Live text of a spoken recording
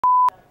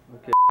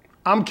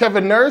I'm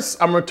Kevin Nurse.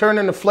 I'm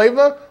returning the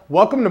flavor.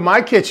 Welcome to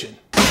my kitchen.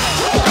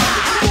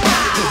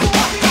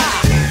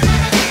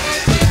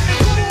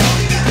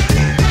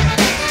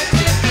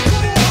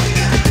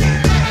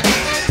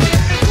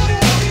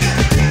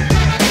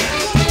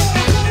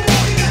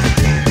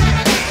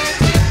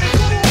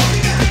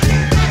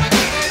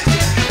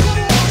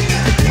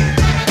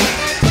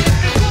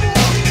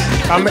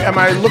 Am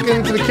I looking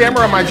into the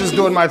camera or am I just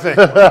doing my thing?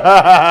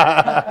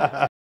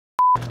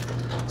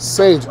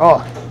 Sage,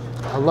 oh,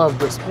 I love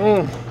this.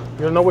 You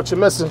don't know what you're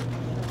missing.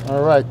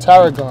 All right,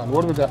 tarragon,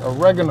 what do we got?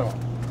 Oregano,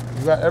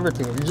 we got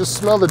everything. You just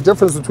smell the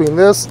difference between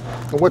this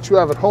and what you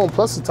have at home,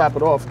 plus to top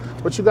it off,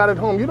 what you got at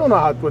home. You don't know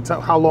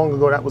how long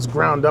ago that was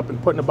ground up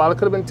and put in a bottle. It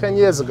could have been 10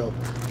 years ago.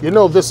 You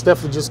know this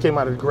definitely just came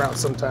out of the ground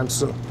sometime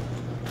soon.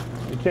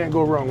 You can't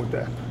go wrong with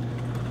that.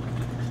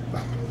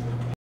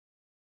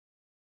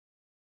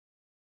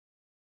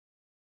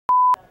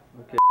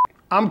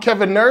 I'm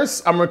Kevin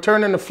Nurse. I'm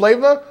returning the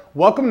flavor.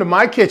 Welcome to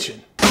my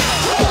kitchen.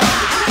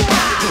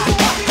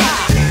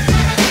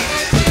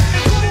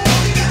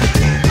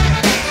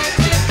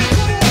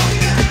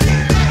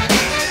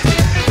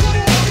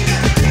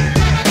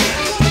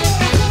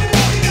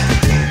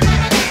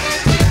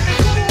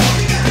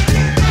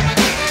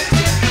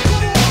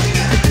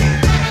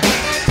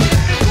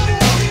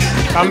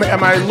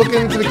 Am I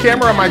looking into the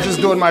camera or am I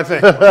just doing my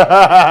thing?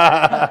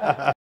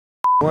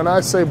 When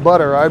I say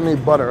butter, I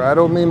mean butter. I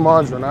don't mean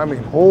margarine. I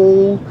mean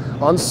whole,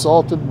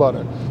 unsalted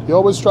butter. You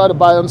always try to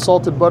buy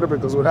unsalted butter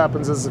because what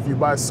happens is if you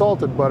buy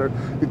salted butter,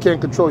 you can't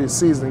control your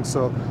seasoning,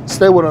 so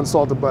stay with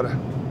unsalted butter.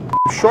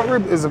 Short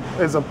rib is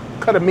a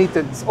cut of meat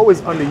that's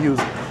always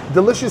underused.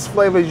 Delicious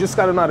flavor, you just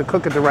gotta know how to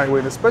cook it the right way,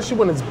 and especially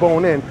when it's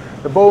bone in.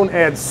 The bone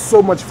adds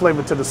so much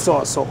flavor to the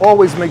sauce, so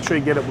always make sure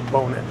you get it with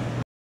bone in.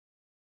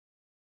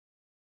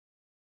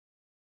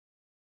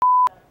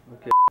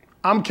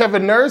 I'm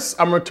Kevin Nurse.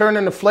 I'm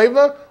returning the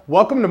flavor.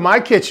 Welcome to my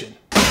kitchen.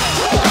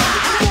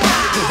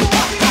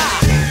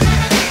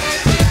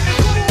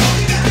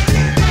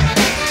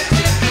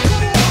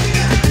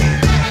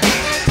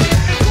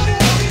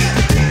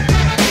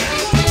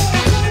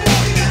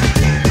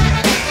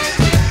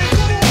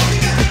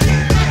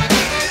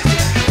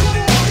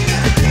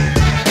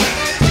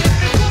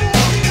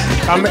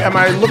 Am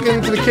I looking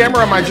into the camera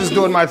or am I just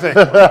doing my thing?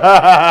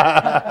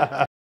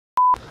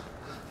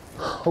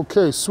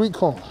 Okay, sweet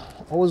corn.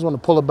 Always want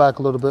to pull it back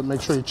a little bit,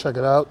 make sure you check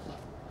it out.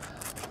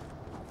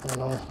 You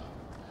know,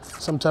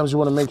 sometimes you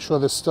want to make sure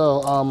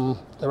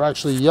they're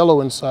actually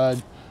yellow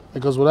inside,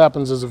 because what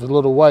happens is if it's a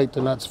little white,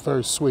 then that's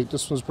very sweet.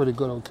 This one's pretty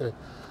good, okay.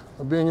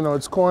 But being, you know,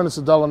 it's corn, it's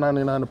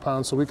 $1.99 a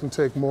pound, so we can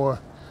take more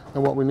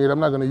than what we need. I'm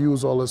not going to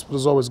use all this, but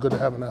it's always good to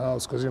have in the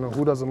house, because, you know,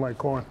 who doesn't like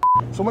corn?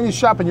 So when you're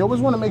shopping, you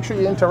always want to make sure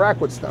you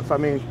interact with stuff. I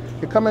mean,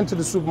 you come into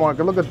the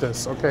supermarket, look at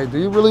this, okay? Do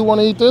you really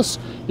want to eat this?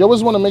 You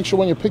always want to make sure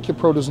when you pick your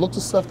produce, look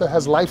at stuff that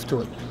has life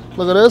to it.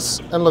 Look at this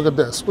and look at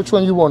this. Which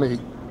one you want to eat?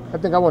 I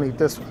think I want to eat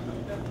this one.